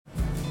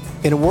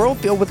In a world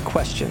filled with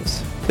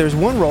questions, there's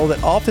one role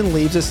that often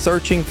leaves us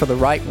searching for the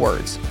right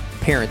words: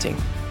 parenting.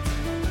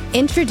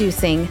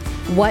 Introducing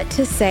What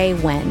to Say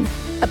When,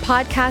 a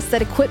podcast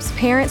that equips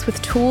parents with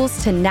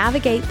tools to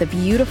navigate the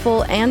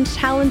beautiful and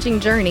challenging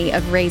journey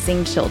of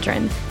raising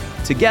children.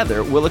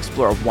 Together, we'll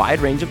explore a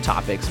wide range of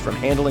topics, from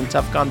handling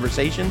tough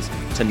conversations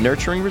to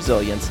nurturing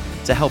resilience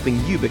to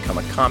helping you become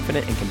a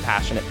confident and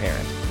compassionate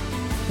parent.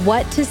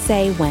 What to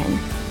Say When.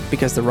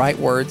 Because the right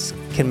words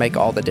can make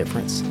all the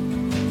difference.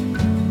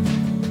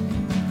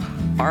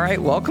 All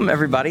right, welcome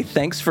everybody.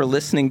 Thanks for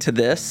listening to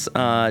this.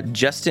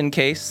 Just in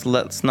case,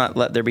 let's not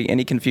let there be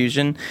any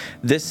confusion.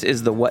 This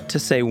is the What to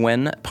Say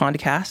When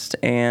podcast,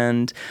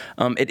 and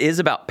it is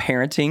about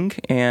parenting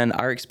and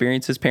our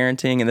experiences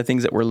parenting and the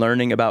things that we're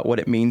learning about what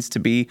it means to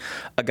be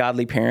a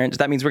godly parent.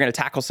 That means we're going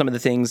to tackle some of the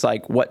things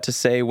like what to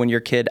say when your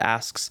kid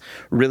asks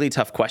really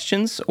tough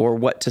questions, or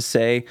what to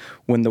say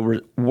when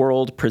the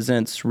world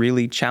presents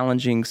really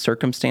challenging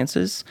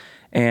circumstances.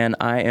 And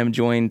I am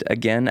joined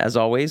again, as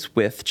always,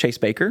 with Chase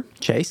Baker.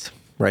 Chase,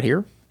 right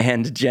here.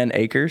 And Jen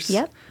Akers.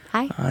 Yep.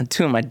 Hi.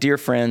 Two of my dear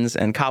friends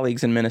and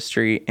colleagues in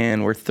ministry.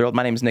 And we're thrilled.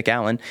 My name is Nick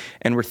Allen.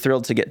 And we're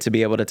thrilled to get to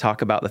be able to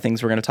talk about the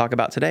things we're going to talk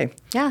about today.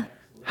 Yeah.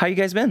 How you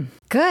guys been?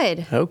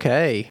 Good.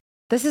 Okay.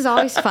 This is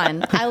always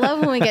fun. I love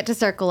when we get to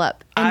circle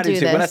up and I do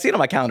too. this. When I see it on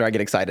my calendar, I get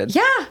excited.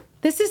 Yeah.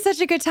 This is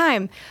such a good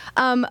time.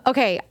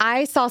 Okay.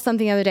 I saw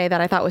something the other day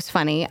that I thought was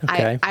funny.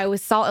 Okay. I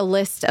saw a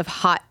list of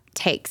hot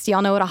takes. Do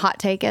y'all know what a hot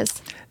take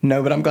is?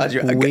 No, but I'm glad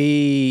you're...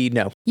 We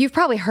know. You've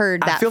probably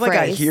heard that I feel like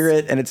I phrase. hear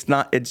it, and it's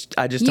not...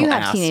 I just You don't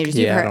have ask. teenagers.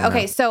 Yeah, You've I heard. don't know.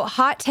 Okay, so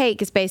hot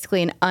take is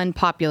basically an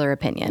unpopular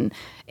opinion.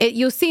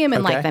 You'll see them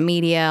in Okay. like the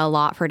media a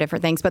lot for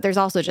different things, but there's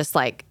also just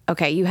like,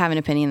 okay, you have an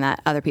opinion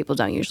that other people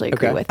don't usually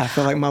agree Okay. with. I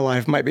feel like my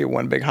life might be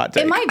one big hot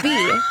take. It might be.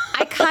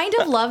 I kind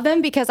of love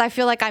them because I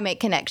feel like I make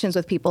connections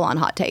with people on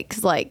hot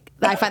takes. Like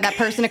I find that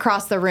person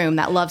across the room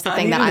that loves the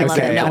thing that I love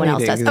Okay, that no I one need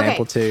else an does.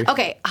 example too.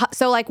 Okay.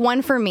 So like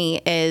one for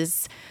me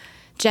is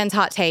Jen's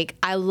hot take.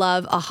 I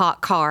love a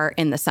hot car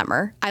in the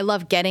summer. I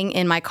love getting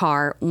in my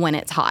car when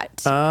it's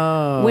hot.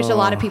 Oh. Which a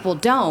lot of people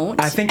don't.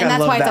 I think and I that's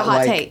love why it's that, a hot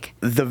like, take.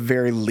 the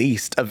very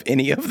least of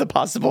any of the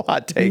possible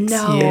hot takes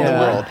No. in the Yeah.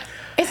 world.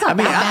 It's not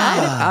that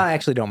bad. I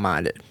actually don't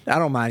mind it. I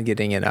don't mind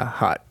getting in a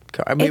hot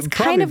car. I mean, It's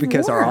probably kind of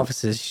because our warm.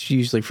 office is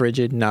usually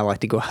frigid, and I like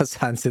to go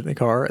outside and sit in the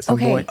car at some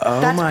Okay, point.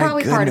 that's my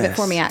probably part of it goodness.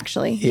 for me,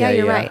 actually. Yeah, Yeah,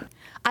 you're yeah. right.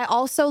 I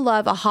also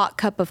love a hot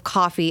cup of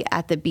coffee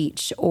at the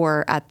beach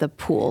or at the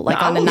pool, like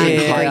Now, on a I will 90 do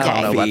degree hot day. I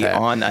don't know about coffee that.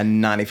 on a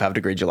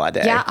 95-degree July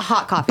day. Yeah, a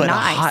hot coffee, but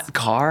not a ice. hot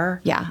car?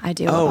 Yeah, I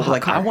do. love Oh, a hot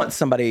like car. I want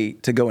somebody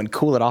to go and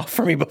cool it off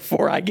for me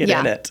before I get Yeah.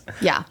 in it.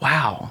 Yeah.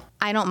 Wow.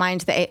 I don't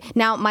mind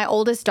Now, my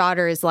oldest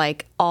daughter is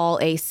like all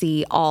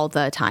AC all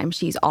the time.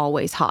 She's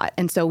always hot.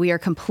 And so we are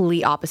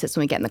complete opposites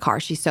when we get in the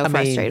car. She's so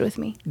frustrated with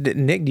me.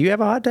 Nick, do you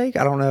have a hot take?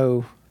 I don't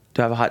know.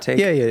 Do I have a hot take?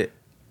 Yeah.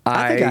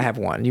 I think I- I have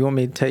one. You want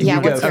me to tell you? Yeah,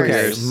 You what's go yours?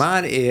 first.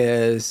 Mine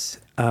is,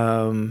 I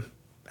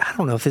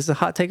don't know if this is a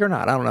hot take or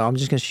not. I don't know. I'm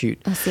just going to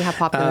shoot. Let's see how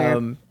popular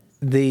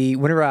you're.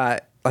 Whenever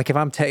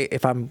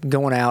if I'm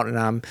going out and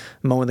I'm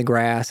mowing the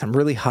grass, I'm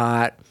really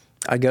hot,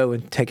 I go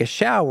and take a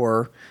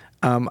shower.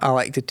 I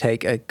like to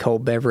take a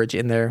cold beverage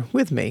in there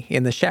with me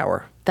in the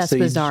shower. That's so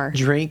bizarre.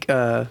 You drink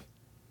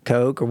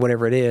Coke or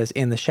whatever it is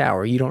in the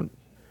shower. You don't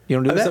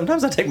do that?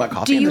 Sometimes I take my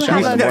coffee Do in you the shower.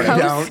 have in the a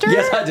morning. coaster?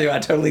 Yes, I do. I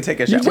totally take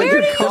a shower. Where do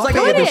you there's like a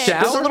put little it?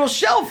 There's a little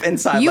shelf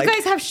inside. You like,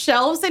 guys have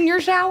shelves in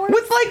your shower?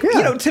 with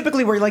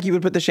typically where like you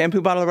would put the shampoo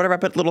bottle or whatever, I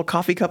put a little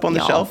coffee cup on the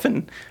Y'all. shelf and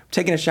I'm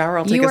taking a shower.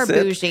 I'll take You a are sip.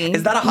 bougie.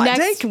 Is that a hot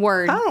Next take?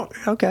 word.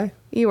 Okay.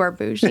 You are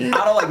bougie.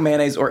 I don't like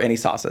mayonnaise or any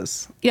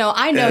sauces.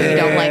 I know you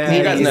don't like You guys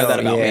mayonnaise. know that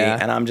about Yeah.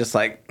 me, and I'm just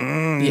like, Yeah,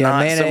 not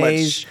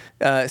mayonnaise,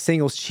 so much.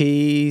 singles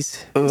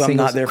cheese. Ooh, I'm singles-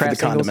 not there for Kraft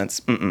the singles.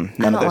 condiments. I None of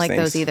don't those like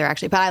things. those either,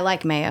 actually, but I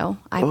like mayo.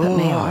 I put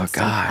mayo on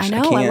stuff. Gosh, I know.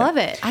 I can't. love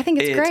it. I think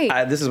it's great.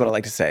 This is what I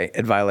like to say.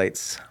 It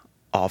violates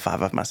all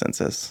 5 of my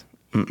senses.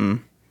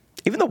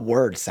 Even the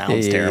word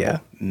sounds Yeah.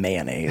 terrible.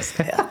 Mayonnaise.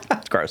 Yeah,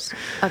 it's gross.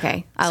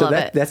 Okay, I So love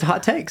it. that's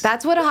hot takes.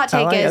 That's what a hot I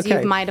take like- is.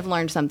 okay. You might have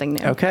learned something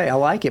new. Okay, I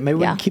like it. Maybe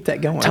we Yeah. can keep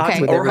that going.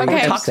 Okay. with Or every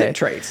toxic episode.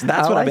 traits.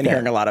 That's I what I've like been that.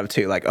 hearing a lot of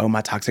too. Like, oh, my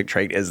toxic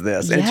trait is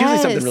this. And it's usually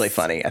something Yes. really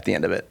funny at the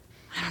end of it.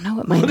 I don't know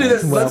what mine We'll do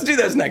is. this. Let's do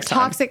this next time.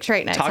 Toxic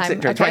trait next Toxic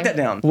time. traits. Okay. Write that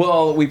down.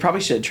 Well, we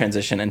probably should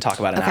transition and talk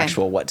about an Okay.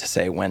 actual what to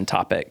say when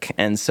topic.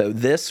 And so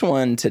this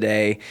one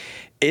today,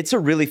 it's a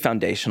really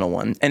foundational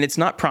one. And it's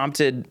not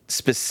prompted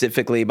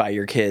specifically by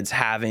your kids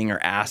having or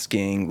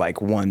asking like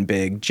one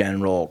big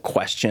general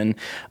question.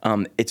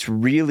 It's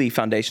really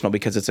foundational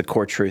because it's a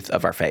core truth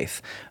of our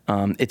faith.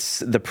 It's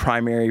the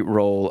primary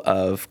role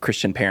of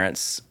Christian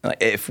parents.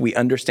 If we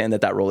understand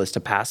that role is to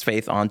pass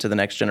faith on to the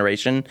next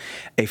generation,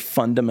 a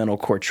fundamental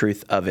core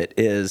truth of it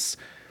is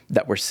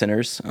that we're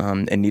sinners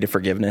in need of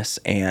forgiveness,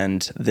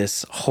 and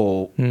this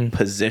whole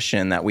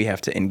position that we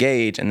have to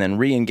engage and then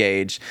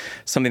re-engage,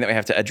 something that we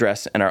have to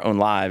address in our own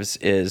lives,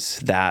 is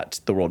that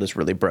the world is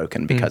really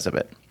broken because of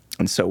it.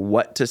 And so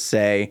what to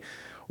say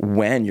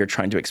when you're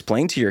trying to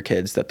explain to your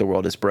kids that the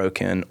world is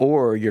broken,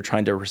 or you're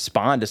trying to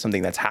respond to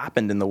something that's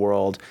happened in the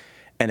world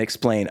and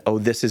explain, oh,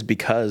 this is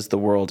because the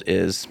world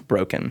is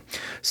broken.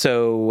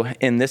 So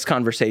in this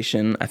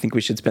conversation, I think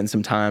we should spend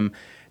some time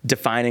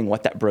defining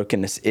what that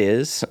brokenness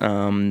is,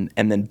 and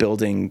then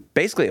building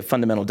basically a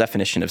fundamental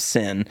definition of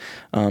sin,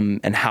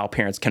 and how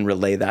parents can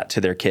relay that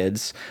to their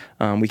kids.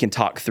 We can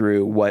talk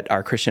through what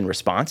our Christian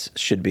response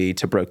should be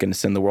to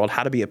brokenness in the world,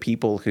 how to be a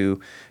people who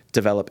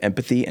develop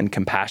empathy and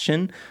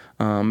compassion,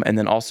 and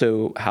then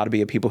also how to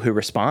be a people who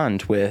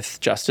respond with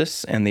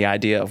justice and the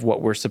idea of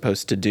what we're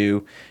supposed to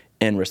do.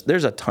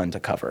 There's a ton to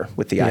cover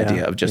with the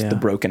idea of just the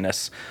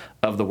brokenness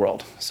of the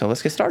world. So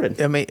let's get started.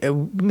 I mean,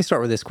 let me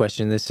start with this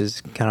question. This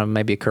is kind of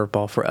maybe a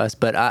curveball for us,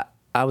 but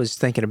I was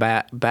thinking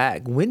about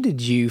back. When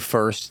did you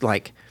first,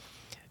 like,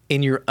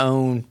 in your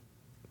own,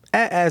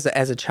 as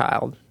a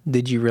child,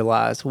 did you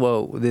realize,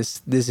 whoa, this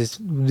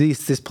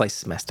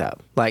place is messed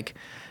up? Like,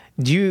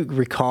 do you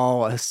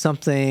recall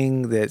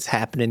something that's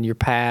happened in your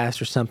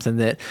past or something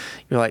that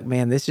you're like,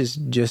 man, this is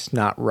just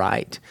not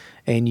right,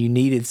 and you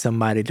needed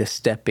somebody to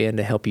step in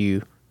to help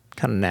you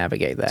kind of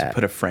navigate that? To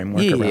put a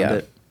framework around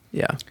it.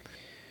 Yeah.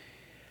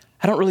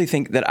 I don't really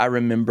think that I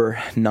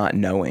remember not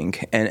knowing,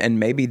 and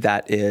maybe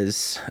that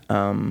is,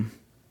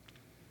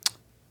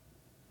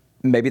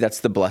 maybe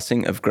that's the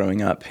blessing of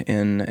growing up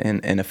in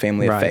a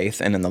family of faith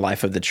and in the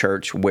life of the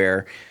church,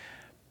 where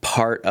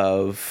part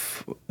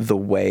of the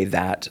way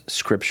that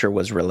Scripture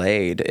was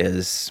relayed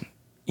is,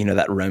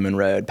 that Roman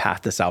road,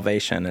 path to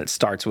salvation. It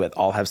starts with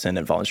all have sinned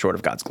and fallen short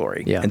of God's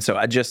glory. Yeah. And so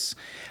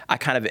I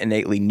kind of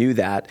innately knew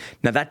that.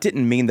 Now, that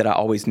didn't mean that I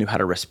always knew how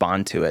to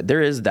respond to it.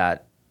 There is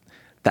that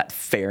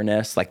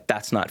fairness, like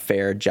that's not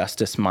fair,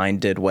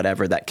 justice-minded,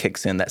 whatever that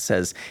kicks in that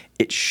says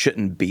it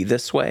shouldn't be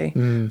this way.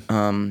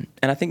 And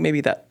I think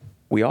maybe that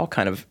we all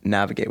kind of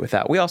navigate with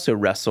that. We also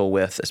wrestle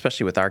with,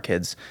 especially with our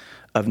kids,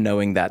 of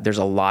knowing that there's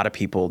a lot of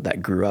people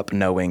that grew up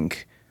knowing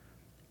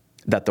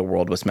that the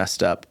world was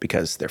messed up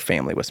because their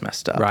family was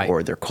messed up,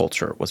 or their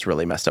culture was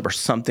really messed up, or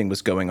something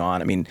was going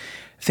on. I mean,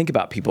 think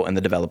about people in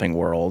the developing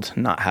world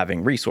not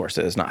having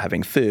resources, not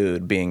having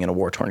food, being in a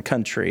war-torn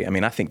country. I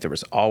mean, I think there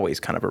was always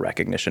kind of a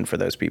recognition for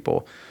those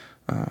people.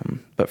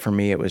 But for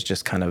me, it was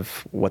just kind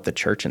of what the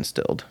church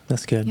instilled.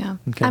 That's good. Yeah.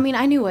 Okay. I mean,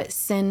 I knew what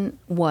sin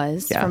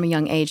was from a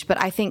young age, but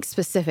I think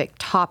specific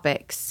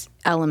topics,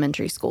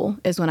 elementary school,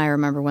 is when I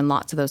remember when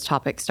lots of those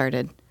topics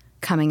started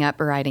coming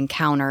up, or I'd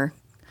encounter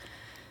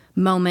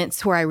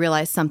moments where I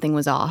realized something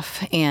was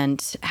off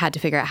and had to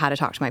figure out how to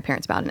talk to my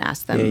parents about it and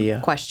ask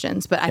them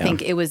questions. But I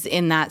think it was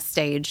in that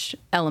stage,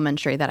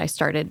 elementary, that I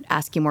started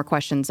asking more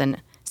questions,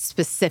 and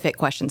specific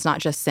questions, not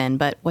just sin,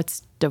 but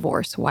what's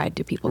divorce? Why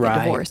do people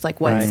get divorced? Like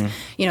what's,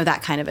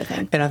 that kind of a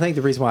thing. And I think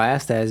the reason why I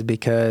asked that is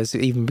because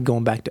even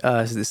going back to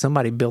us, that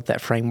somebody built that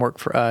framework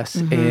for us.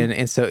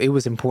 And so it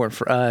was important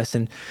for us,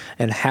 and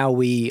how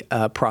we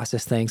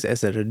process things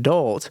as an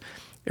adult.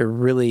 It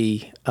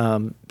really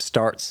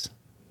starts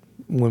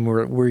when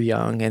we're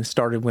young, and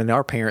started when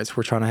our parents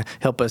were trying to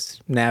help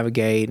us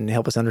navigate and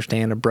help us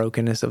understand the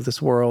brokenness of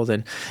this world,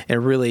 and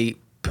really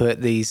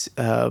put these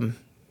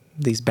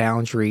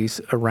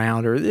boundaries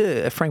around, or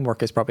a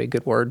framework is probably a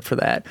good word for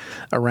that,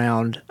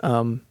 around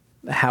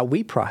how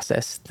we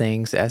process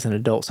things as an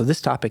adult. So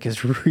this topic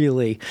is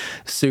really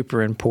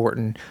super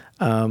important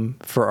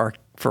for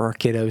our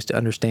kiddos to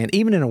understand,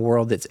 even in a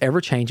world that's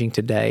ever changing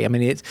today. I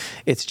mean,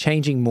 it's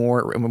changing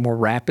more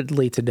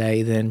rapidly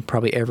today than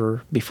probably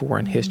ever before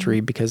in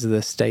history because of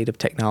the state of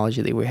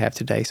technology that we have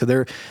today. So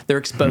they're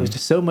exposed to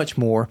so much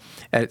more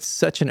at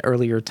such an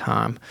earlier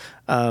time,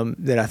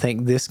 that I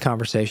think this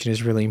conversation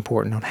is really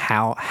important on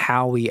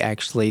how we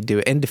actually do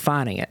it, and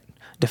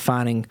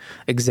defining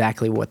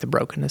exactly what the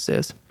brokenness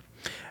is.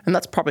 And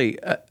that's probably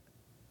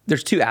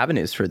there's two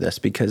avenues for this,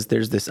 because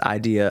there's this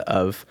idea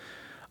of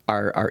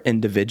our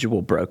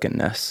individual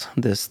brokenness,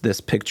 this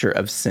picture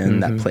of sin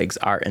that plagues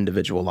our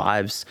individual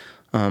lives.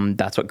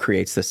 That's what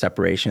creates the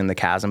separation, the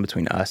chasm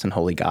between us and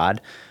holy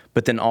God.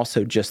 But then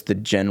also just the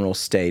general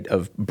state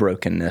of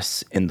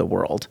brokenness in the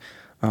world.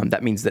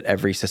 That means that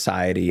every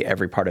society,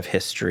 every part of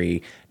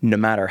history, no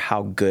matter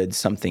how good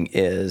something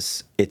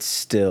is, it's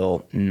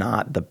still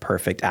not the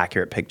perfect,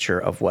 accurate picture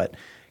of what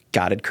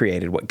God had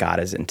created, what God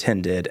has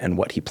intended, and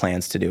what he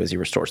plans to do as he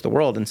restores the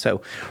world. And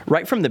so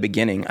right from the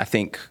beginning, I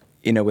think,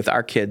 with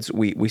our kids,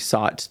 we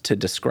sought to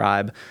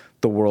describe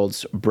the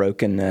world's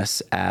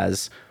brokenness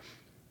as,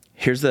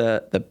 here's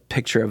the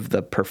picture of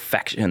the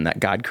perfection that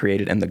God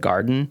created in the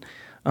garden.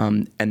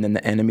 And then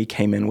the enemy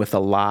came in with a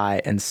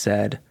lie and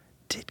said,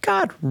 did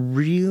God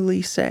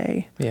really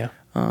say? Yeah.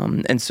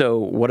 And so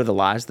what are the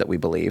lies that we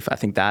believe? I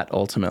think that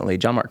ultimately,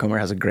 John Mark Comer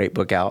has a great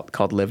book out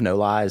called Live No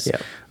Lies.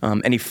 Yeah.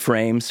 And he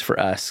frames for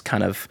us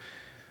kind of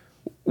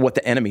what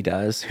the enemy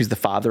does, who's the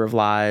father of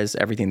lies.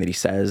 Everything that he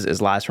says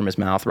is lies from his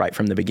mouth right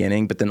from the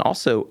beginning, but then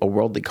also a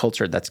worldly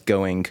culture that's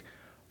going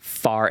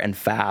far and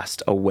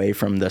fast away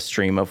from the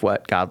stream of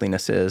what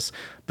godliness is,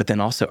 but then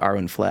also our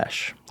own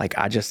flesh. Like,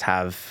 I just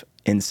have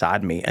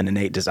inside me an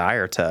innate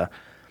desire to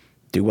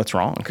do what's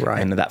wrong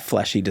and that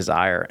fleshy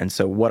desire. And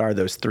so what are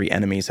those three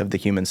enemies of the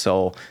human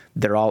soul?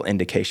 They're all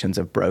indications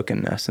of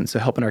brokenness. And so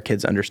helping our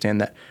kids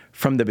understand that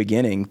from the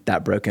beginning,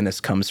 that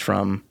brokenness comes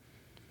from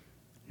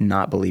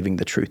not believing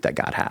the truth that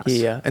God has.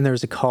 Yeah, and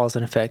there's a cause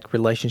and effect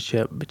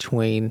relationship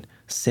between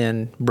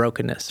sin,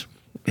 brokenness.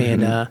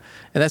 And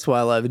that's why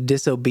I love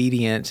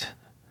disobedient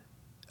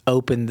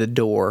opened the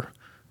door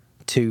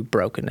to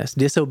brokenness.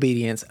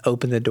 Disobedience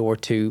opened the door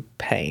to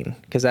pain.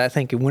 Because I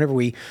think when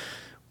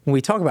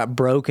we talk about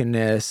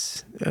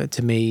brokenness,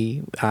 to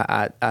me,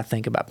 I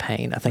think about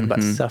pain. I think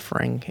about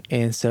suffering.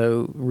 And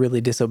so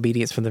really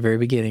disobedience from the very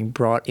beginning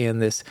brought in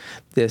this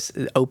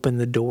opened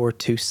the door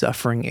to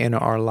suffering in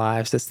our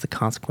lives. That's the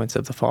consequence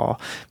of the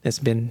fall. It's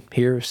been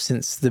here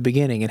since the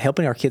beginning. And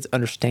helping our kids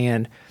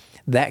understand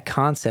that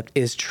concept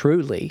is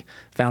truly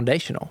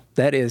foundational.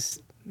 That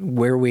is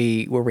where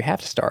we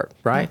have to start,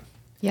 right?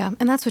 Yeah,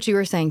 and that's what you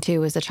were saying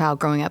too, as a child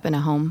growing up in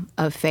a home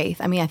of faith.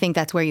 I mean, I think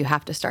that's where you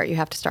have to start. You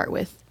have to start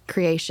with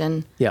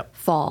creation,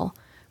 fall,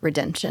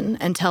 redemption,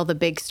 and tell the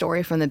big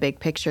story from the big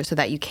picture so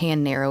that you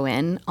can narrow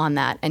in on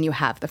that and you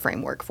have the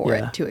framework for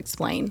it to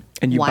explain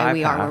why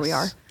we are where we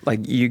are.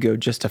 Like you go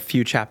just a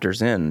few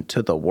chapters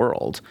into the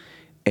world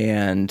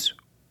and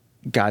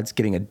God's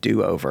getting a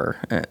do-over.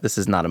 This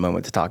is not a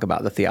moment to talk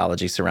about the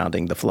theology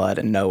surrounding the flood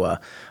and Noah,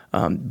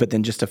 but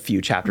then just a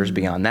few chapters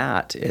beyond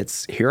that,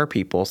 it's here are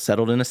people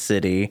settled in a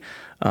city,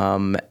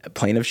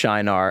 plain of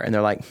Shinar, and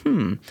they're like,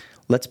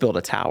 let's build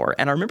a tower.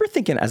 And I remember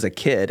thinking as a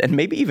kid, and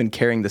maybe even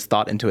carrying this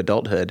thought into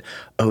adulthood,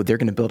 oh, they're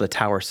going to build a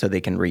tower so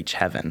they can reach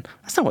heaven.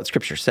 That's not what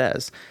Scripture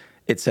says.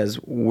 It says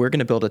we're going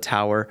to build a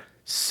tower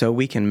so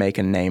we can make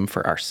a name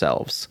for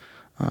ourselves.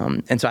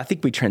 And so I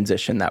think we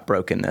transition that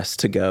brokenness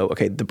to go,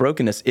 okay, the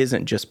brokenness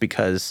isn't just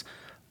because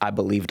I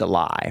believed a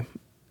lie.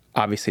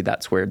 Obviously,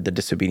 that's where the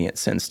disobedient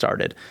sin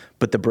started.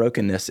 But the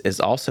brokenness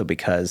is also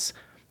because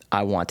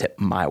I want it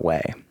my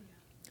way.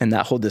 And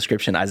that whole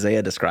description,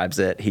 Isaiah describes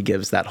it. He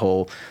gives that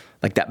whole,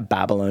 like that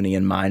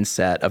Babylonian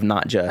mindset of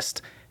not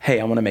just, hey,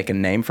 I want to make a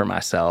name for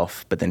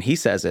myself, but then he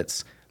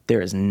says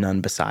there is none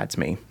besides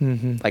me.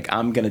 Like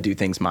I'm going to do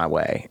things my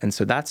way. And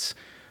so that's,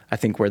 I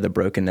think, where the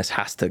brokenness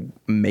has to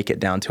make it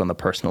down to on the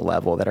personal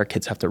level, that our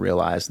kids have to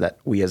realize that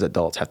we as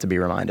adults have to be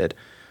reminded,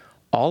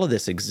 all of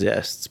this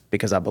exists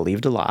because I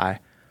believed a lie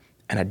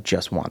and I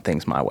just want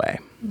things my way.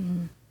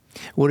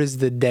 What is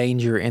the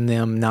danger in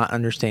them not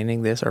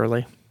understanding this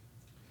early?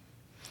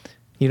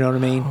 You know what I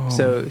mean?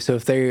 Oh. So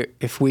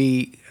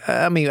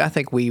I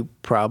think we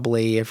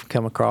probably have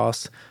come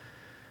across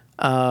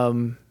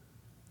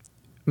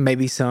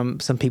maybe some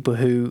people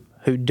who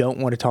don't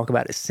want to talk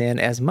about sin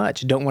as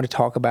much, don't want to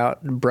talk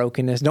about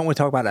brokenness, don't want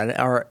to talk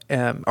about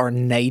our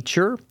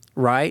nature,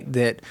 right?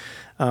 That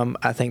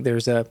I think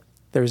there's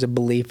a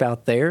belief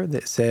out there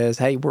that says,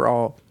 hey, we're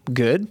all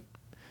good.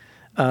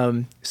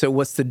 So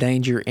what's the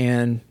danger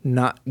in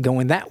not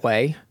going that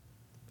way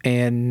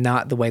and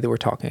not the way that we're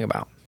talking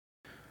about?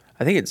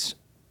 I think it's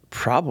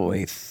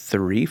probably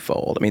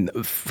threefold. I mean,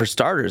 for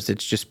starters,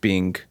 it's just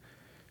being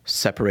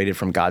separated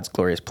from God's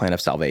glorious plan of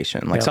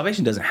salvation. Like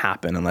salvation doesn't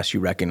happen unless you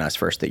recognize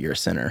first that you're a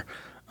sinner.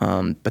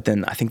 But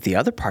then I think the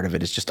other part of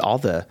it is just all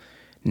the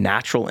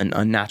natural and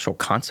unnatural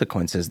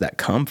consequences that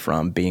come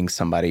from being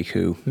somebody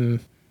who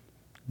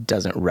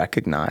doesn't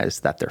recognize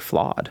that they're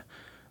flawed.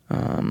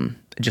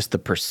 Just the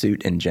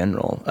pursuit in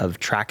general of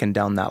tracking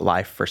down that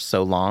life for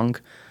so long.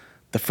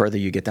 The further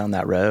you get down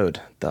that road,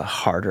 the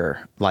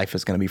harder life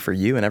is going to be for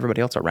you and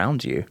everybody else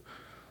around you.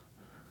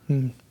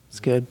 It's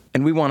good.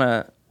 And we want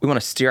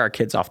to steer our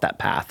kids off that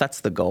path.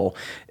 That's the goal.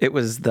 It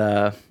was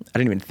I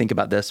didn't even think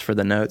about this for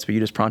the notes, but you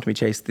just prompted me,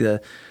 Chase,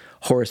 the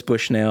Horace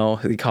Bushnell,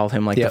 we called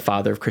him the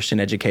father of Christian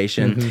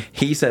education.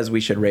 He says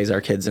we should raise our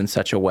kids in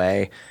such a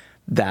way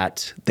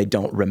that they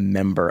don't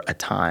remember a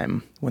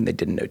time when they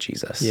didn't know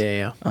Jesus.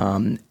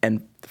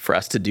 And for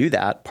us to do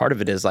that, part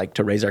of it is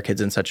to raise our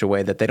kids in such a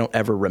way that they don't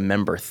ever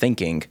remember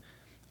thinking,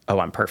 oh,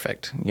 I'm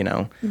perfect,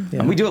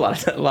 And we do a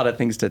lot of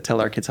things to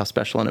tell our kids how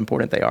special and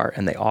important they are,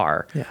 and they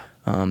are.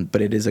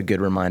 But it is a good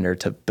reminder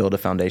to build a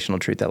foundational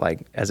truth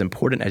that as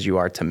important as you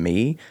are to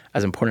me,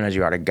 as important as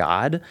you are to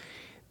God,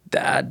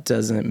 that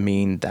doesn't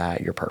mean that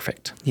you're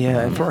perfect.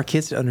 And for our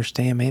kids to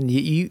understand, man,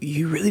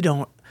 you really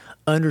don't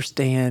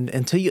understand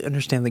until you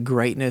understand the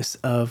greatness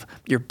of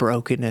your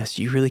brokenness.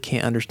 You really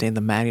can't understand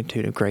the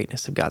magnitude and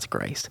greatness of God's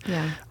grace.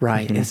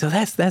 Right. And so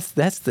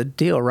that's the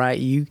deal,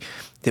 right?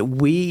 That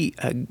we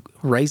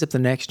raise up the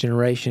next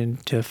generation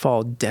to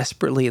fall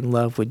desperately in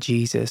love with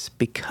Jesus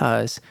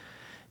because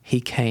he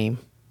came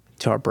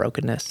to our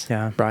brokenness,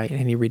 right?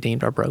 And he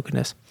redeemed our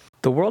brokenness.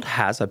 The world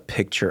has a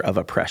picture of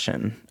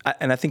oppression,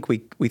 and I think we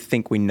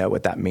think we know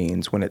what that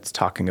means when it's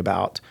talking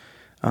about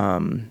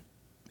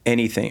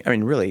anything. I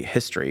mean, really,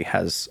 history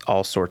has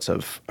all sorts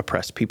of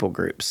oppressed people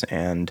groups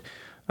and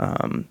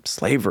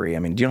slavery. I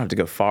mean, you don't have to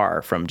go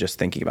far from just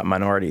thinking about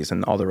minorities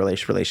and all the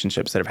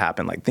relationships that have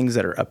happened, things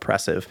that are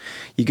oppressive.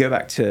 You go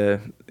back to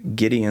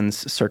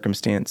Gideon's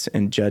circumstance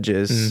in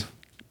Judges.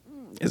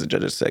 Is it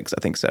Judges 6?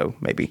 I think so,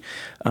 maybe.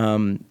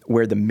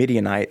 Where the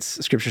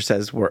Midianites, Scripture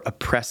says, were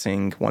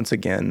oppressing, once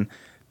again,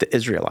 the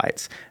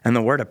Israelites. And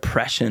the word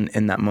oppression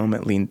in that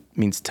moment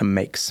means to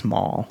make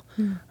small.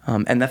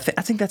 And I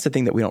think that's the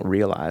thing that we don't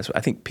realize.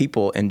 I think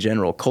people in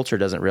general, culture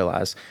doesn't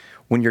realize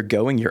when you're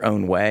going your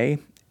own way,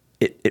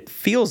 it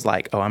feels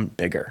like, oh, I'm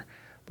bigger.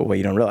 But what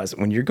you don't realize,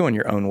 when you're going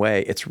your own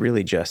way, it's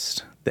really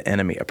just the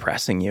enemy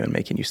oppressing you and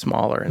making you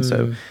smaller. And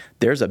so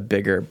there's a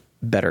bigger,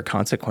 better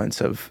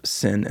consequence of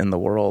sin in the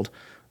world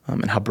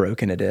and how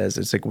broken it is.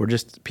 It's like we're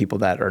just people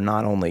that are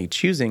not only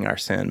choosing our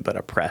sin, but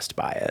oppressed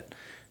by it.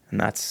 And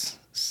that's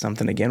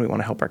something, again, we want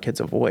to help our kids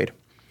avoid.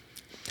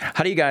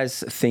 How do you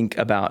guys think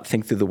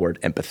through the word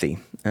empathy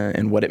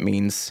and what it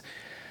means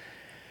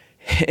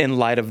in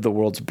light of the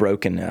world's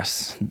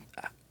brokenness?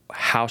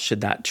 How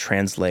should that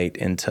translate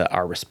into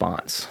our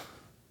response?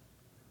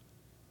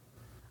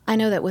 I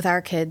know that with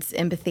our kids,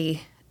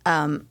 empathy,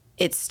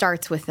 it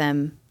starts with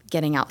them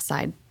getting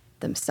outside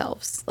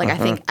themselves. Like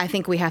I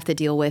think we have to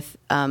deal with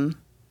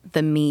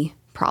the me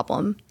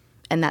problem.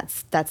 And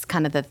that's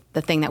kind of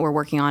the thing that we're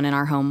working on in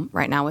our home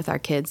right now with our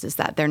kids, is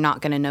that they're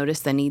not going to notice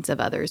the needs of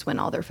others when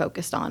all they're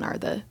focused on are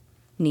the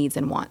needs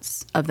and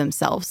wants of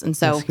themselves. And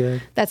so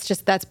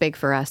that's big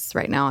for us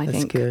right now, I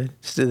think. That's good.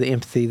 So the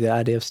empathy, the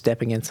idea of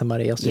stepping in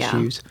somebody else's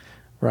shoes.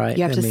 Right.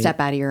 You have to step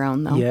out of your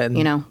own, though.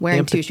 Yeah,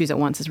 wearing two shoes at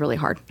once is really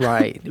hard.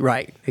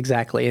 Right,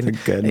 exactly. And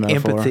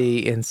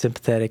empathy and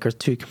sympathetic are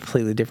two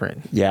completely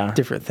different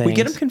things. We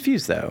get them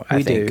confused, though.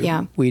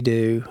 We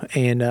do.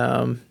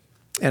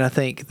 And I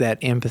think that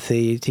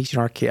empathy, teaching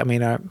our kids, I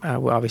mean,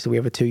 obviously we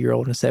have a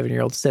 2-year-old and a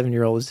 7-year-old.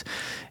 7-year-old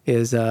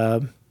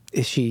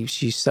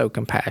she's so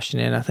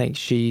compassionate. And I think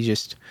she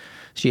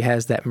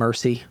has that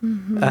mercy,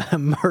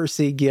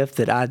 mercy gift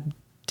that I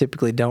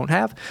typically don't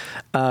have.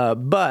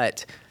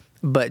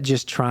 But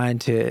just trying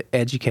to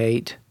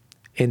educate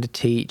and to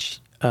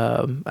teach,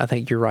 I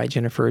think you're right,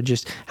 Jennifer.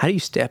 Just how do you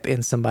step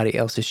in somebody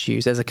else's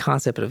shoes as a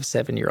concept of a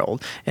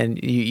 7-year-old?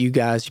 And you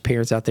guys, your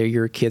parents out there,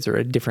 your kids are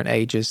at different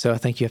ages. So I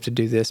think you have to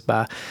do this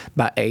by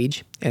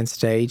age and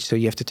stage. So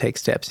you have to take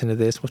steps into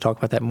this. We'll talk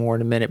about that more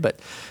in a minute.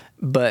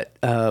 But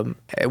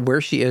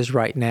where she is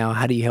right now,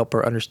 how do you help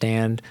her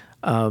understand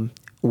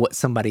what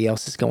somebody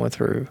else is going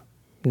through,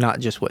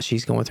 not just what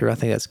she's going through? I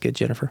think that's good,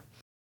 Jennifer.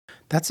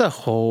 That's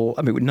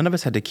none of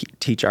us had to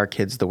teach our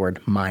kids the word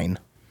mine.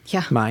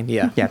 Yeah. Mine,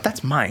 yeah. Yeah,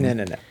 that's mine.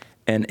 No.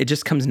 And it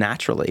just comes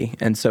naturally.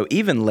 And so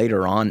even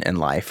later on in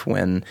life,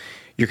 when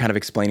you're kind of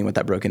explaining what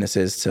that brokenness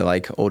is to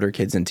like older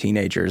kids and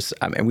teenagers,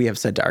 and we have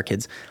said to our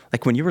kids,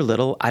 like when you were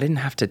little, I didn't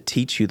have to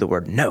teach you the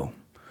word no.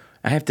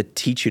 I have to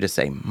teach you to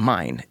say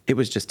mine. It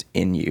was just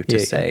in you to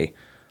say,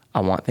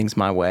 I want things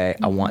my way.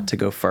 I want to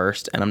go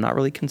first. And I'm not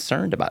really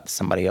concerned about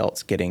somebody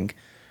else getting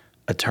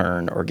a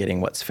turn or getting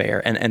what's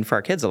fair. And for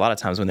our kids, a lot of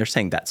times when they're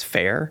saying that's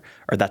fair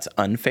or that's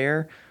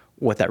unfair,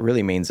 what that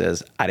really means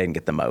is I didn't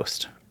get the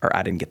most or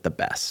I didn't get the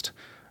best.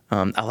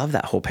 I love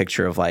that whole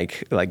picture of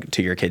like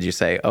to your kids, you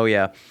say, oh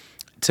yeah,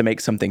 to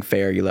make something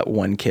fair, you let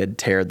one kid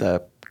tear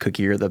the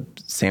cookie or the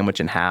sandwich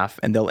in half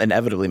and they'll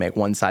inevitably make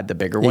one side the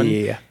bigger one.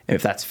 Yeah. And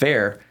if that's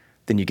fair,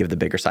 then you give the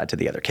bigger side to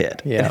the other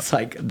kid. Yeah. And it's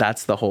like,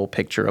 that's the whole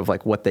picture of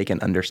like what they can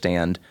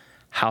understand,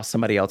 how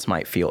somebody else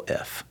might feel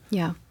if.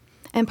 Yeah.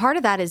 And part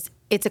of that is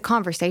it's a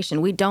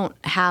conversation. We don't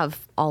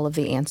have all of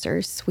the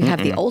answers. We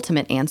have the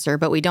ultimate answer,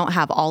 but we don't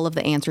have all of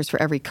the answers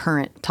for every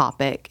current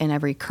topic and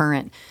every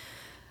current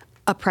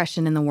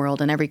oppression in the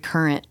world and every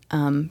current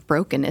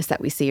brokenness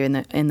that we see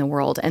in the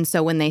world. And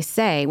so when they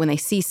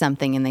see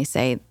something and they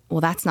say,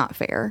 well, that's not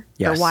fair,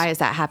 or why is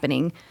that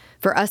happening?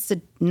 For us to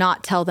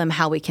not tell them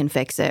how we can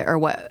fix it or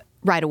what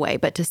right away,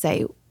 but to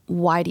say,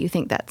 why do you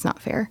think that's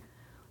not fair?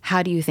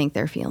 How do you think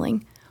they're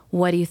feeling?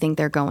 What do you think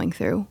they're going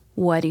through?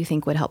 What do you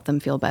think would help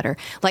them feel better?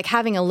 Like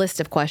having a list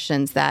of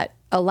questions that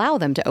allow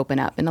them to open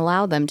up and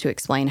allow them to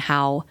explain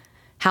how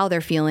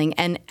they're feeling.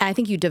 And I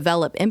think you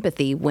develop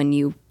empathy when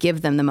you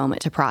give them the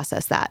moment to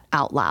process that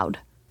out loud.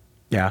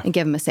 Yeah. And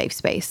give them a safe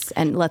space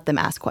and let them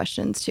ask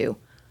questions too.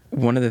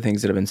 One of the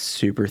things that I've been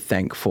super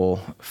thankful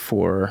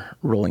for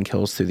Rolling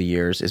Hills through the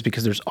years is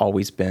because there's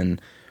always been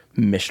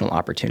missional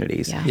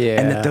opportunities.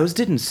 Yeah. And that those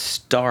didn't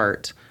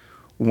start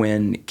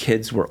when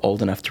kids were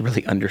old enough to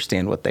really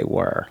understand what they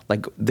were.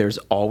 Like there's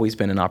always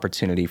been an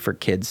opportunity for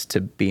kids to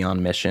be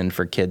on mission,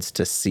 for kids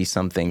to see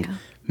something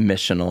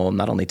missional,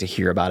 not only to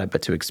hear about it,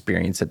 but to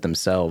experience it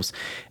themselves.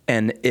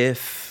 And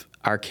if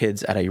our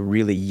kids at a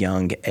really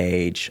young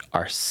age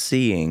are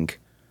seeing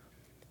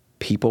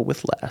people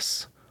with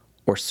less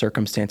or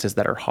circumstances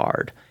that are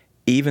hard,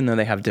 even though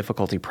they have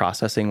difficulty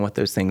processing what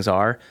those things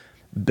are,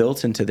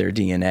 built into their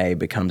DNA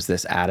becomes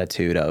this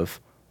attitude of,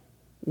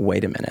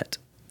 wait a minute,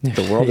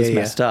 the world is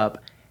messed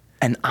up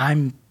and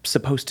I'm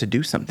supposed to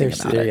do something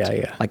about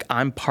it. Like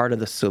I'm part of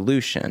the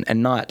solution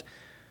and not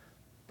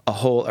a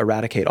whole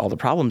eradicate all the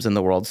problems in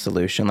the world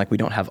solution. Like we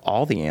don't have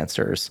all the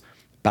answers,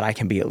 but I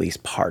can be at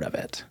least part of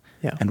it.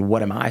 Yeah. And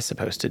what am I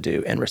supposed to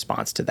do in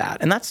response to that?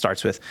 And that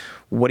starts with,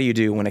 what do you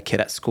do when a kid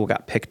at school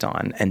got picked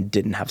on and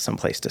didn't have some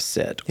place to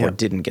sit or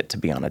didn't get to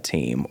be on a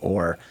team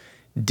or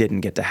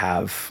didn't get to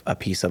have a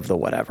piece of the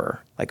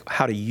whatever. Like,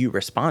 how do you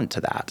respond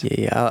to that?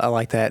 Yeah, I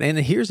like that. And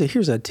here's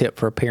a tip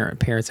for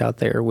parents out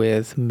there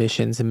with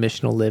missions and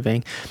missional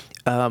living.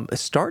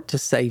 Start to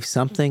save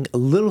something, a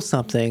little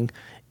something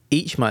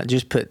each month.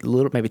 Just put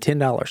maybe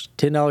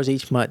 $10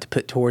 each month to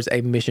put towards a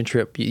mission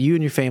trip you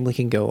and your family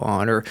can go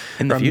on, or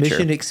in the a future,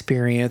 mission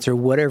experience, or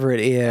whatever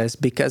it is.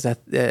 Because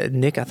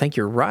Nick, I think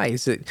you're right.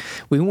 Is that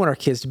we want our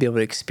kids to be able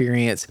to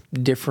experience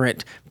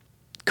different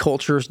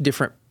cultures,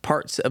 different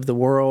parts of the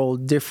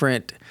world,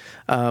 different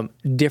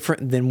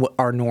than what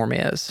our norm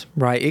is,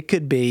 right? It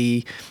could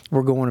be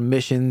we're going on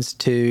missions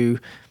to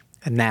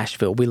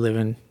Nashville. We live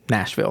in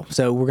Nashville,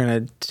 so we're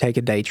going to take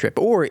a day trip,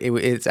 or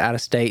it's out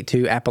of state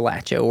to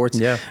Appalachia, or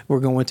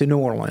we're going to New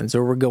Orleans,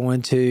 or we're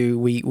going to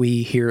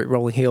we here at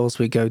Rolling Hills,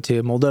 we go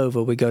to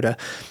Moldova, we go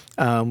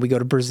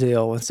to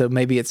Brazil, and so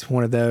maybe it's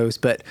one of those.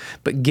 But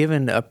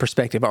given a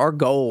perspective, our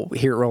goal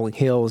here at Rolling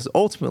Hills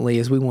ultimately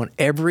is we want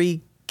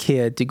every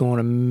kid to go on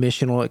a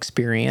missional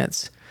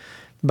experience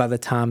by the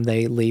time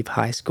they leave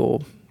high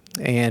school.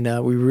 And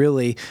we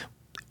really,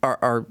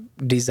 our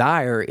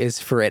desire is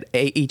for at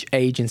each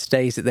age and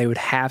stage that they would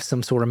have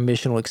some sort of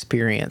missional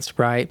experience,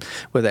 right?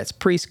 Whether that's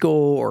preschool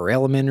or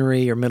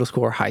elementary or middle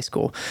school or high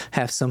school,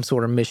 have some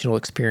sort of missional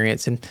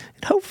experience. And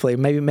hopefully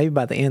maybe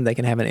by the end they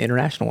can have an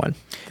international one.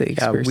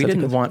 We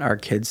didn't want our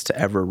kids to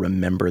ever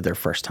remember their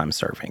first time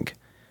serving,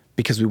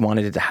 because we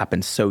wanted it to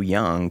happen so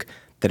young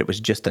that it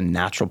was just a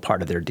natural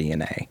part of their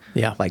DNA,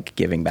 like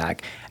giving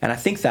back. And I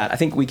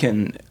think we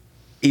can,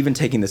 even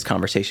taking this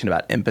conversation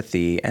about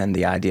empathy and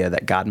the idea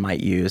that God might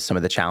use some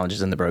of the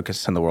challenges and the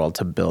brokenness in the world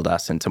to build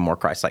us into more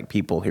Christ-like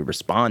people who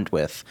respond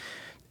with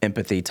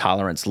empathy,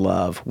 tolerance,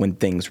 love when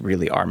things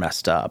really are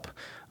messed up.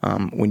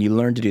 When you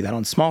learn to do that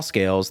on small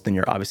scales, then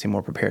you're obviously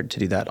more prepared to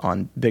do that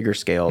on bigger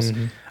scales.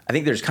 Mm-hmm. I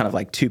think there's kind of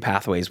like two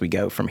pathways we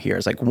go from here.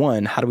 It's like,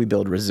 one, how do we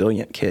build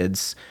resilient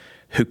kids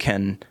who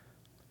can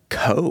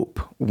cope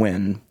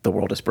when the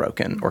world is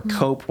broken, or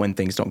cope when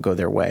things don't go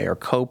their way, or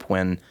cope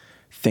when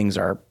things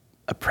are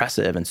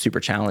oppressive and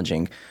super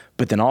challenging.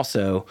 But then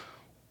also,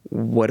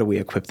 what do we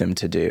equip them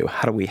to do?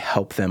 How do we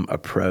help them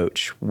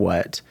approach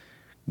what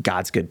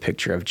God's good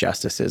picture of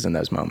justice is in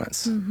those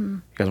moments? Mm-hmm.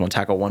 You guys want to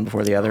tackle one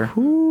before the other?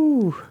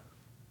 Ooh.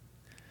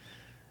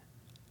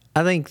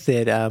 I think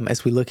that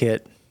as we look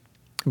at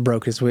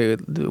brokenness,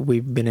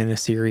 we've been in a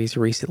series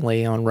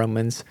recently on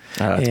Romans,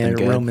 and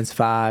Romans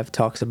 5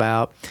 talks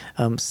about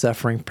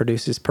suffering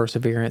produces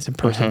perseverance, and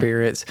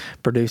perseverance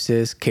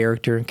produces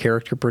character, and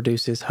character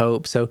produces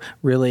hope. So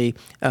really,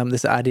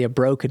 this idea of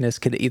brokenness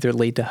could either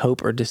lead to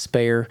hope or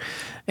despair,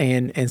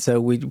 and so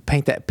we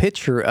paint that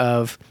picture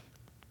of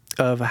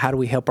how do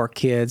we help our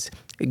kids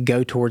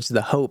go towards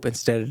the hope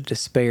instead of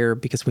despair,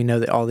 because we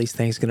know that all these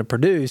things are going to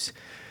produce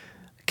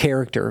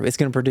character. It's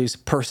going to produce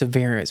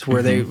perseverance,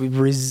 where they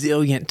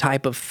resilient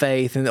type of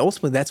faith, and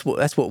ultimately that's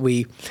what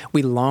we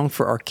long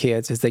for our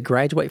kids as they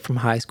graduate from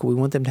high school. We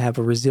want them to have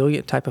a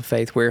resilient type of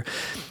faith where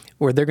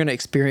they're going to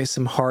experience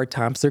some hard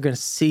times. They're going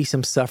to see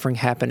some suffering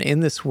happen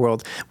in this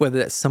world, whether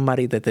that's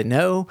somebody that they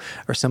know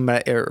or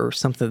somebody or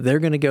something that they're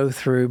going to go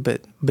through.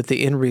 But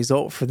the end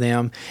result for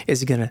them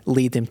is going to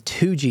lead them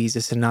to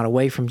Jesus and not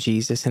away from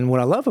Jesus. And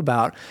what I love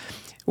about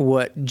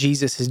what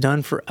Jesus has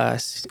done for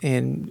us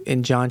in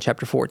John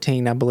chapter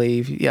 14, I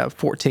believe,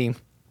 14,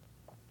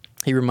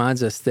 he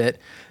reminds us that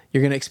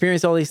you're going to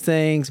experience all these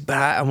things, but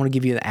I want to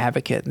give you an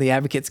advocate. The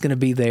advocate's going to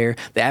be there.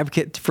 The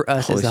advocate for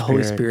us is the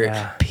Holy Spirit.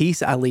 Yeah.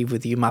 Peace I leave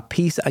with you. My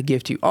peace I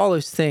give to you. All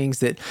those things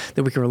that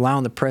we can rely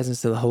on the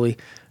presence of the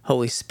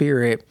Holy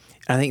Spirit.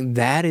 I think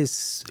that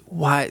is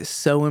why it's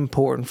so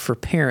important for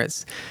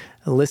parents.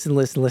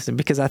 Listen,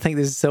 because I think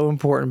this is so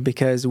important,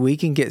 because we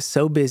can get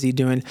so busy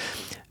doing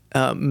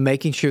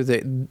making sure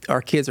that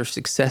our kids are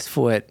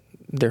successful at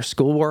their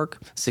schoolwork,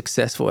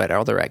 successful at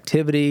all their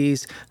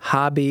activities,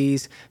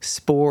 hobbies,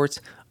 sports,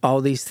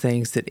 all these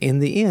things, that in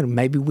the end,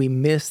 maybe we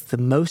miss the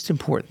most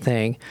important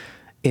thing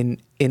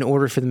in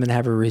order for them to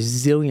have a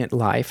resilient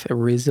life, a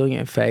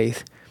resilient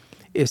faith,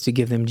 is to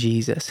give them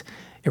Jesus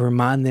and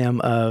remind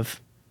them of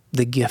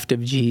the gift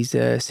of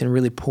Jesus and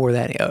really pour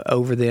that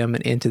over them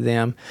and into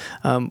them.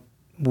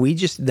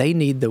 They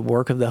need the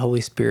work of the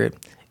Holy Spirit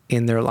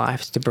in their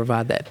lives to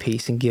provide that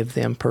peace and give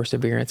them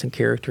perseverance and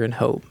character and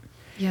hope.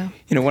 Yeah.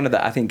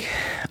 I think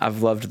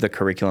I've loved the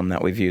curriculum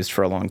that we've used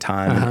for a long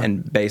time.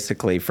 And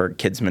basically for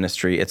kids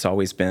ministry, it's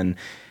always been,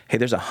 hey,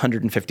 there's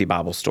 150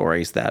 Bible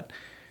stories that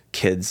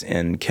kids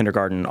in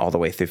kindergarten all the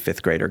way through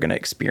fifth grade are going to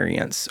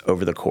experience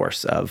over the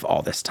course of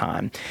all this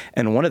time.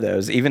 And one of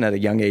those, even at a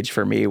young age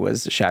for me,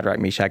 was Shadrach,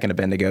 Meshach, and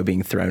Abednego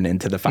being thrown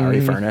into the fiery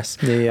furnace.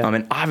 Yeah.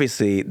 And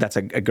obviously that's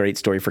a great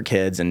story for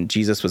kids. And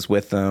Jesus was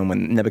with them.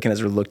 When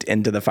Nebuchadnezzar looked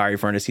into the fiery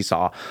furnace, he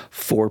saw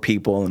 4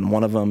 people, and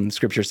one of them,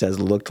 Scripture says,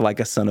 looked like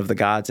a son of the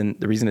gods. And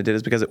the reason it did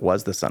is because it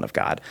was the Son of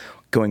God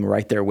going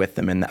right there with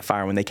them in that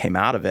fire. When they came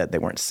out of it, they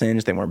weren't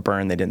singed, they weren't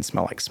burned, they didn't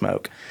smell like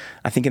smoke.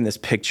 I think in this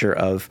picture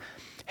of,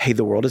 hey,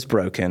 the world is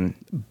broken,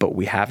 but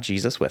we have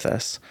Jesus with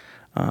us.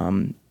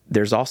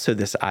 There's also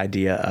this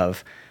idea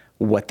of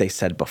what they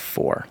said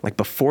before. Like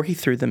before he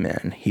threw them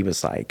in, he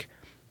was like,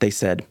 they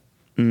said,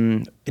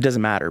 it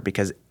doesn't matter,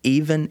 because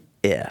even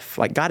if,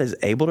 like, God is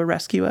able to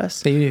rescue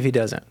us. Even if he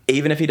doesn't.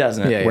 Even if he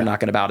doesn't, we're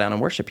not going to bow down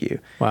and worship you.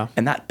 Wow.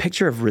 And that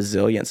picture of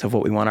resilience of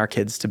what we want our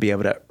kids to be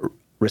able to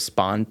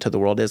respond to the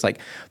world is, like,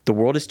 the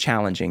world is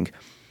challenging.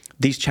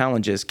 These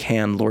challenges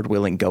can, Lord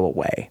willing, go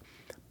away.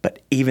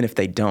 But even if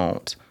they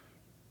don't,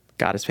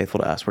 God is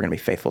faithful to us. We're going to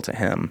be faithful to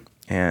him.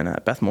 And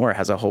Beth Moore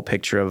has a whole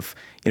picture of,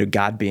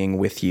 God being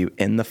with you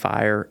in the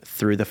fire,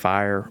 through the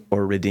fire,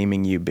 or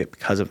redeeming you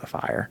because of the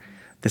fire.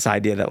 This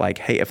idea that, like,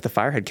 hey, if the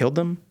fire had killed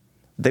them,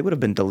 they would have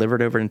been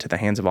delivered over into the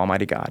hands of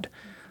Almighty God.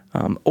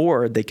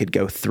 Or they could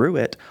go through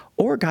it,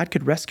 or God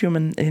could rescue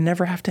them and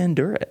never have to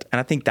endure it. And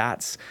I think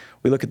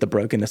we look at the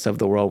brokenness of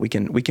the world, we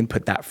can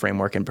put that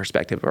framework in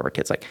perspective of our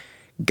kids. Like,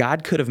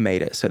 God could have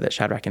made it so that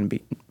Shadrach and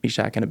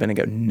Meshach and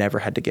Abednego never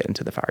had to get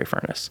into the fiery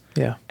furnace.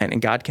 Yeah.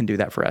 And God can do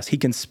that for us. He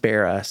can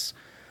spare us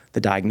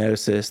the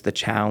diagnosis, the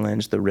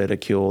challenge, the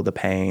ridicule, the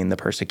pain, the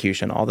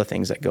persecution, all the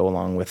things that go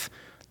along with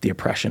the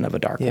oppression of a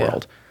dark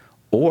world.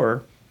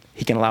 Or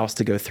he can allow us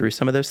to go through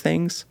some of those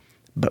things,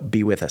 but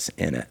be with us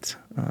in it.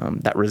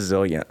 That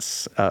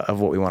resilience of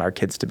what we want our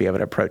kids to be able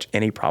to approach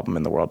any problem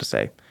in the world, to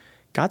say,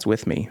 God's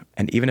with me.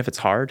 And even if it's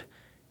hard,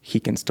 he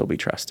can still be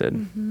trusted.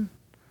 Mm-hmm.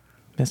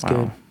 That's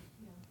good.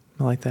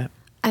 I like that.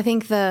 I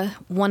think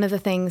one of the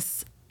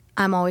things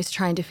I'm always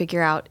trying to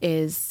figure out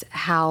is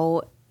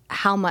how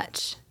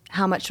much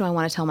do I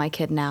want to tell my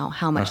kid now?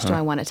 How much do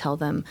I want to tell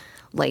them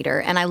later?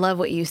 And I love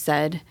what you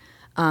said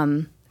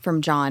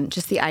from John,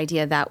 just the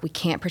idea that we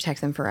can't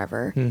protect them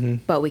forever,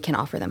 but we can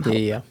offer them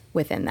hope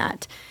within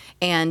that.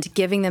 And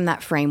giving them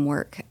that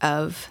framework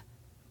of,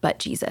 but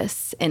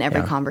Jesus in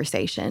every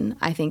conversation,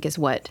 I think is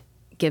what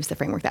gives the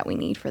framework that we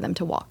need for them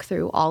to walk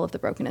through all of the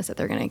brokenness that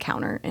they're going to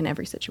encounter in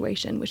every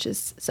situation, which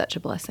is such a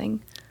blessing.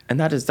 And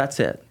that's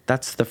it.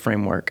 That's the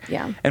framework.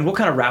 Yeah. And we'll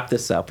kind of wrap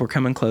this up. We're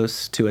coming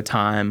close to a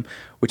time,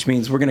 which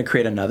means we're going to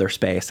create another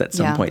space at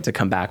some point to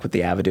come back with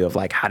the avenue of,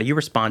 like, how do you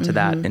respond to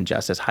that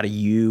injustice? How do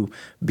you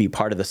be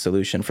part of the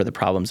solution for the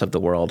problems of the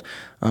world?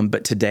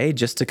 But today,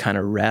 just to kind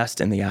of rest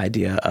in the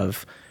idea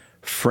of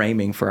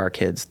framing for our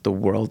kids, the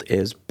world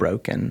is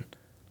broken,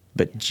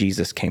 but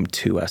Jesus came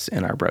to us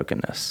in our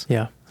brokenness.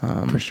 Yeah,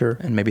 for sure.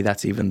 And maybe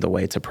that's even the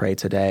way to pray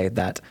today,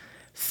 that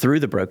through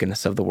the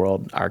brokenness of the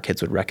world, our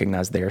kids would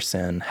recognize their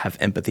sin, have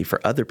empathy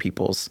for other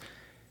people's,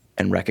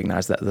 and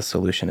recognize that the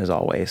solution is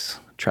always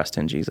trust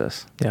in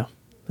Jesus. Yeah,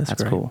 that's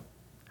great. Cool.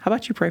 How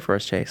about you pray for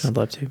us, Chase? I'd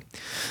love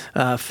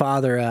to.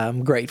 Father,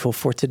 I'm grateful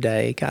for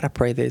today. God, I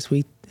pray that as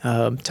we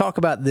talk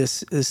about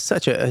this is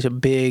such a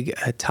big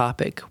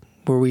topic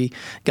where we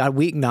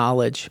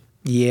acknowledge,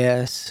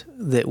 yes,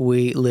 that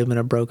we live in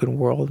a broken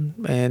world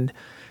and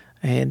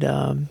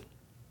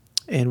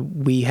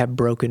we have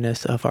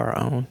brokenness of our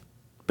own.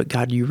 But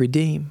God, you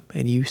redeem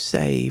and you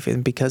save,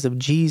 and because of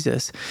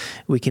Jesus,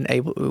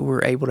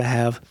 we're able to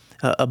have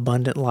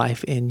abundant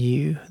life in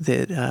you.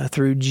 That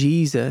through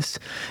Jesus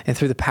and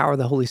through the power of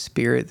the Holy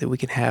Spirit, that we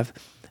can have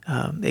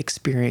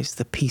experience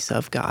the peace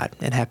of God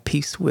and have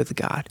peace with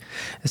God.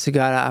 And so,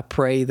 God, I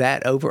pray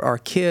that over our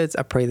kids.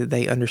 I pray that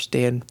they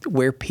understand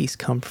where peace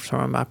comes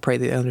from. I pray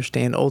they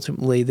understand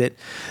ultimately that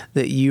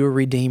you are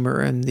Redeemer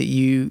and that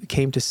you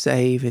came to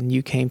save and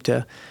you came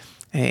to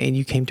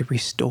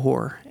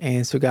restore.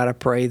 And so, God, I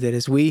pray that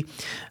as we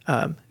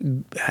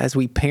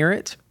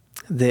parent,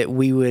 that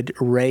we would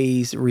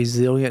raise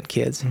resilient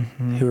kids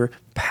who are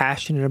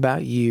passionate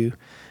about you,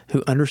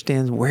 who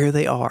understand where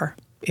they are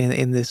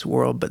in this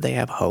world, but they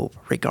have hope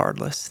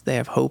regardless. They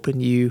have hope in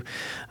you.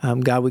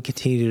 God, we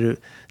continue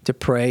to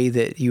pray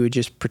that you would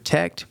just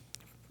protect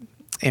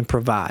and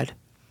provide.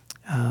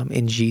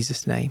 In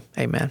Jesus' name,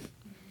 amen.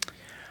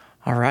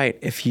 All right.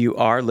 If you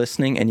are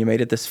listening and you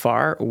made it this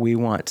far, we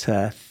want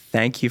to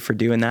thank you for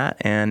doing that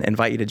and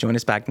invite you to join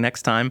us back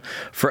next time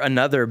for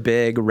another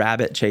big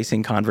rabbit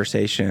chasing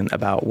conversation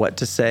about what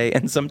to say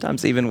and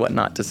sometimes even what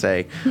not to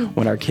say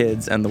when our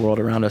kids and the world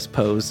around us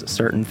pose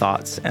certain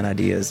thoughts and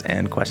ideas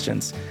and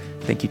questions.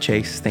 Thank you,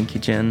 Chase. Thank you,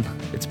 Jen.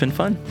 It's been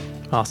fun.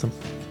 Awesome.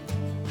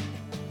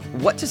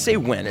 What to Say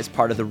When is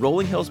part of the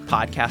Rolling Hills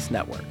Podcast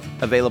Network,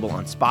 available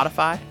on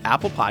Spotify,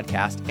 Apple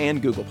Podcast,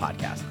 and Google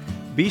Podcast.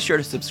 Be sure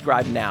to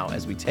subscribe now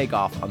as we take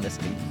off on this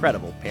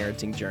incredible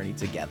parenting journey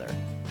together.